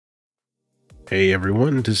Hey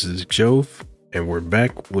everyone, this is Jove, and we're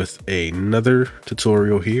back with another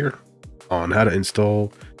tutorial here on how to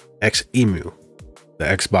install Xemu, the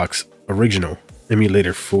Xbox original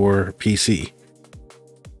emulator for PC.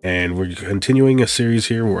 And we're continuing a series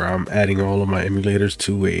here where I'm adding all of my emulators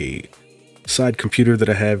to a side computer that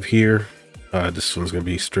I have here. This one's going to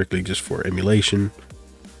be strictly just for emulation.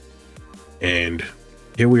 And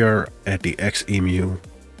here we are at the Xemu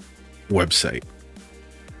website.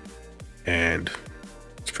 And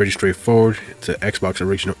it's pretty straightforward. It's an Xbox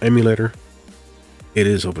original emulator. It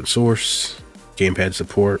is open source, gamepad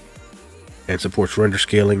support, and supports render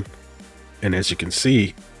scaling. And as you can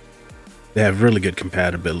see, they have really good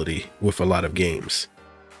compatibility with a lot of games.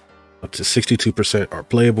 Up to 62% are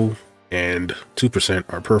playable and 2%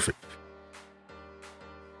 are perfect.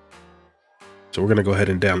 So we're going to go ahead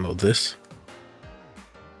and download this.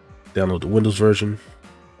 Download the Windows version.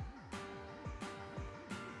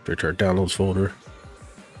 Straight to our downloads folder.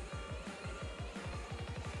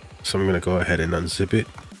 So I'm going to go ahead and unzip it.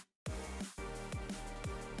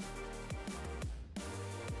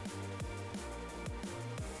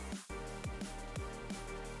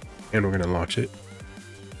 And we're going to launch it.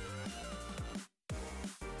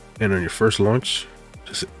 And on your first launch,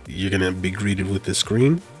 you're going to be greeted with this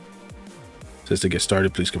screen. It says to get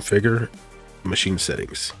started, please configure machine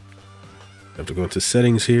settings. You have to go into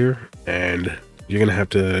settings here, and you're going to have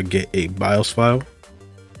to get a BIOS file,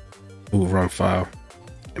 boot ROM file,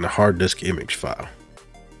 and a hard disk image file.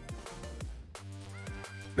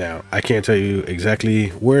 Now, I can't tell you exactly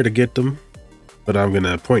where to get them, but I'm going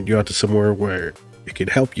to point you out to somewhere where it can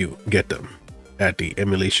help you get them at the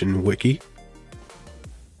emulation wiki.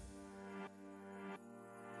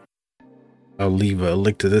 I'll leave a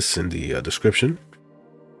link to this in the description.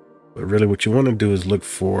 But really what you want to do is look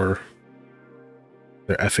for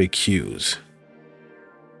their FAQs.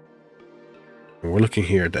 And we're looking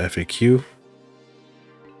here at the FAQ.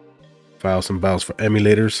 Files and BIOS for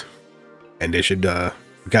emulators. And they should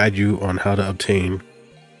guide you on how to obtain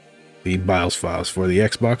the BIOS files for the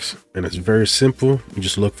Xbox. And it's very simple. You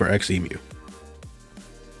just look for Xemu.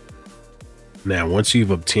 Now, once you've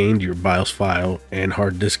obtained your BIOS file and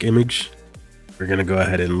hard disk image, we're going to go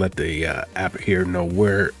ahead and let the app here know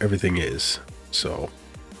where everything is. So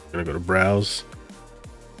I'm going to go to Browse.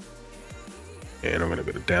 And I'm going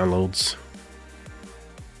to go to Downloads.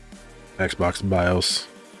 Xbox BIOS.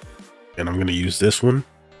 And I'm going to use this one,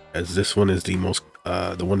 as this one is the most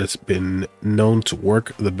the one that's been known to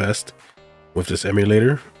work the best with this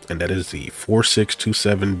emulator, and that is the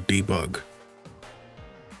 4627 debug.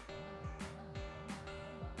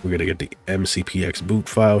 We're going to get the MCPX boot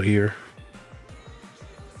file here,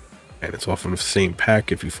 and it's all from the same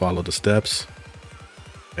pack if you follow the steps.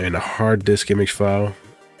 And a hard disk image file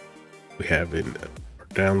we have in our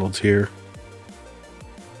downloads here.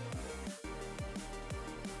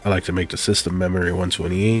 I like to make the system memory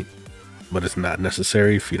 128, but it's not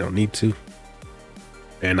necessary if you don't need to.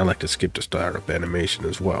 And I like to skip the startup animation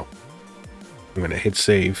as well. I'm going to hit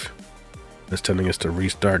save. It's telling us to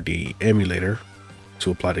restart the emulator to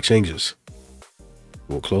apply the changes.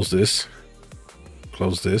 We'll close this.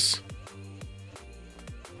 Close this.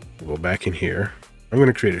 We'll go back in here. I'm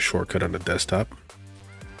going to create a shortcut on the desktop.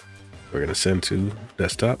 We're going to send to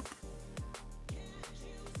desktop.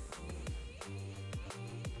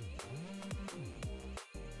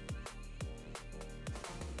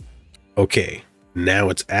 Okay, now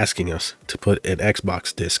it's asking us to put an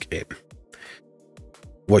Xbox disc in.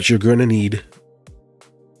 What you're going to need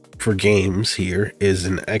for games here is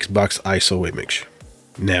an Xbox ISO image.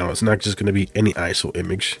 Now, it's not just going to be any ISO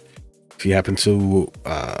image. If you happen to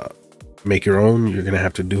make your own, you're going to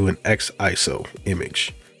have to do an XISO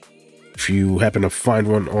image. If you happen to find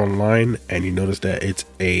one online and you notice that it's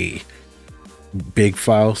a big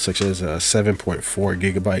file, such as a 7.4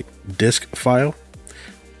 gigabyte disk file,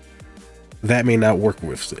 that may not work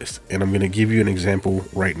with this, and I'm going to give you an example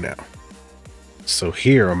right now. So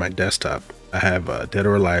here on my desktop, I have a Dead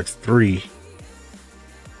or Alive 3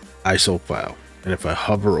 ISO file, and if I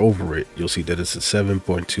hover over it, you'll see that it's a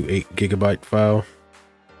 7.28 gigabyte file,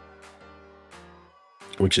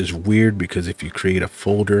 which is weird because if you create a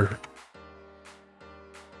folder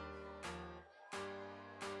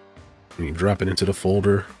and you drop it into the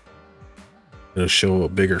folder, it'll show a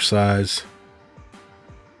bigger size.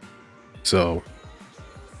 So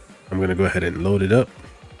I'm going to go ahead and load it up.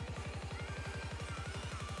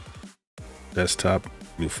 Desktop,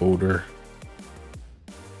 new folder.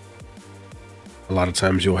 A lot of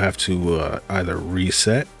times you'll have to either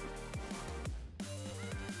reset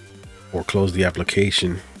or close the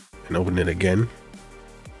application and open it again.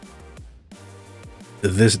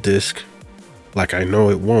 This disk like I know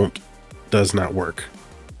it won't, does not work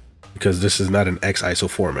because this is not an X ISO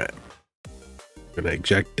format. We're gonna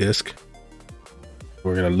eject disk.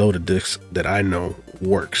 We're gonna load a disk that I know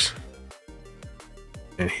works.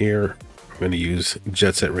 And here I'm gonna use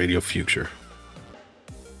Jet Set Radio Future.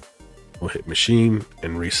 We'll hit machine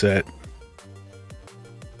and reset.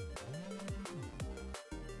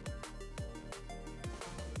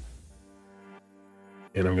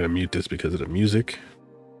 And I'm gonna mute this because of the music.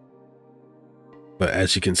 But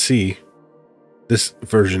as you can see, this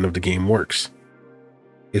version of the game works.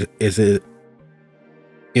 It is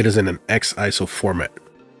in an X ISO format.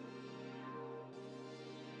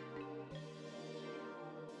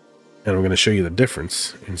 And I'm going to show you the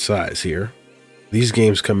difference in size here. These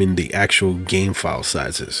games come in the actual game file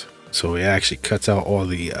sizes. So it actually cuts out all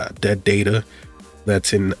the dead data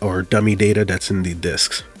that's in, or dummy data that's in the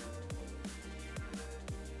disks.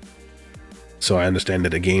 So I understand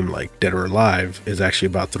that a game like Dead or Alive is actually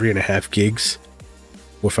about 3.5 gigs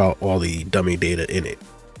without all the dummy data in it.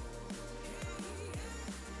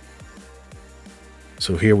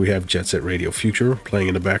 So here we have Jet Set Radio Future playing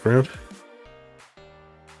in the background.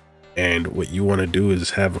 And what you want to do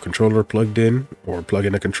is have a controller plugged in, or plug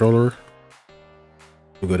in a controller.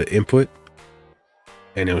 You go to input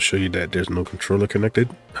and it'll show you that there's no controller connected.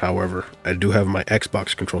 However, I do have my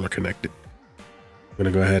Xbox controller connected. I'm going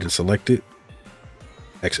to go ahead and select it.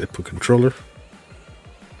 X input controller.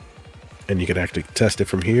 And you can actually test it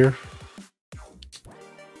from here.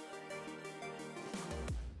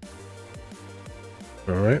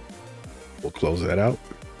 All right, we'll close that out.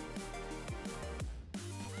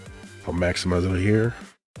 I'll maximize it here.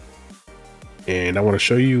 And I want to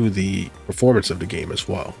show you the performance of the game as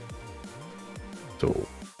well. So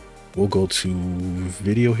we'll go to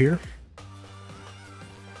video here.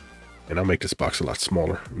 And I'll make this box a lot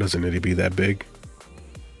smaller. It doesn't need to be that big.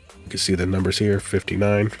 You can see the numbers here,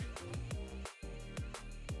 59.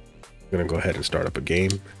 I'm gonna go ahead and start up a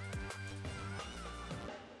game.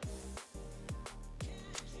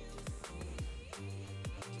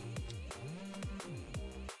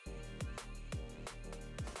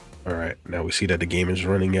 All right, now we see that the game is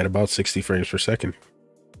running at about 60 frames per second.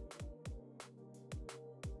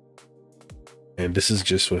 And this is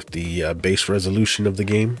just with the base resolution of the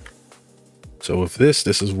game. So with this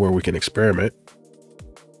is where we can experiment.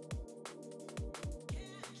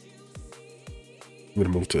 I'm gonna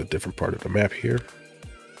move to a different part of the map here.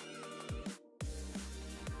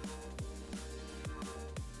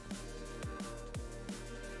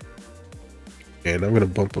 And I'm gonna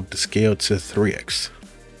bump up the scale to 3x.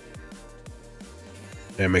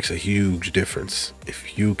 That makes a huge difference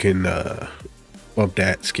if you can bump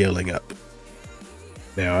that scaling up.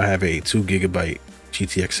 Now I have a 2 GB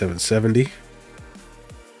GTX 770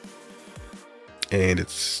 and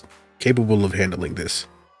it's capable of handling this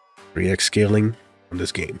 3x scaling on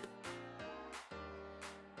this game.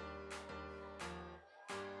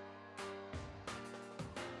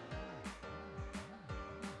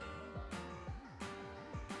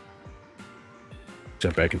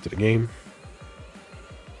 Jump back into the game.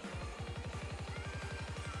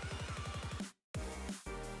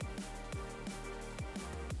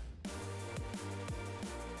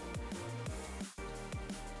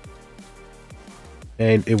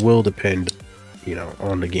 And it will depend, you know,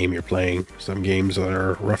 on the game you're playing. Some games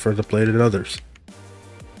are rougher to play than others.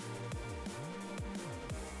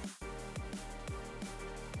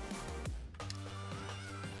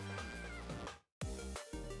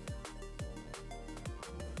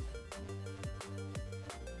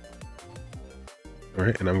 All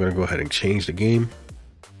right, and I'm gonna go ahead and change the game.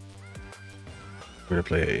 I'm gonna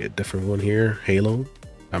play a different one here, Halo,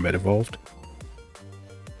 Combat Evolved.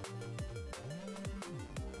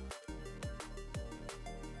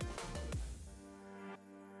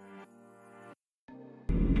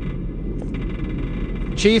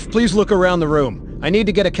 Chief, please look around the room. I need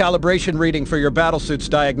to get a calibration reading for your battlesuit's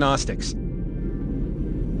diagnostics.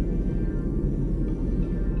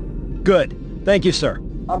 Good. Thank you, sir.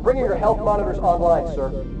 I'm bringing your health monitors online, sir.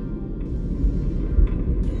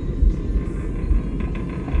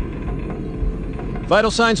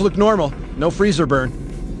 Vital signs look normal. No freezer burn.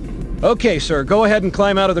 Okay, sir. Go ahead and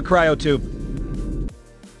climb out of the cryo tube.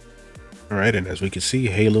 All right, and as we can see,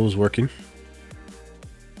 Halo is working.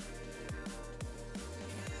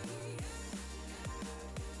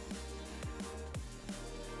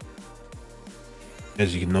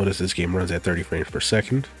 As you can notice, this game runs at 30 frames per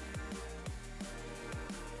second.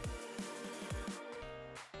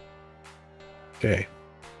 Okay.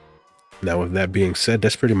 Now with that being said,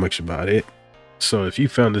 that's pretty much about it. So if you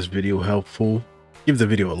found this video helpful, give the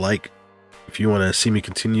video a like. If you want to see me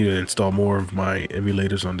continue to install more of my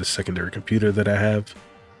emulators on this secondary computer that I have,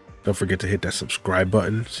 don't forget to hit that subscribe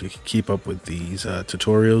button so you can keep up with these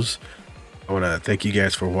tutorials. I want to thank you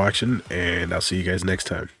guys for watching, and I'll see you guys next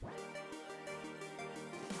time.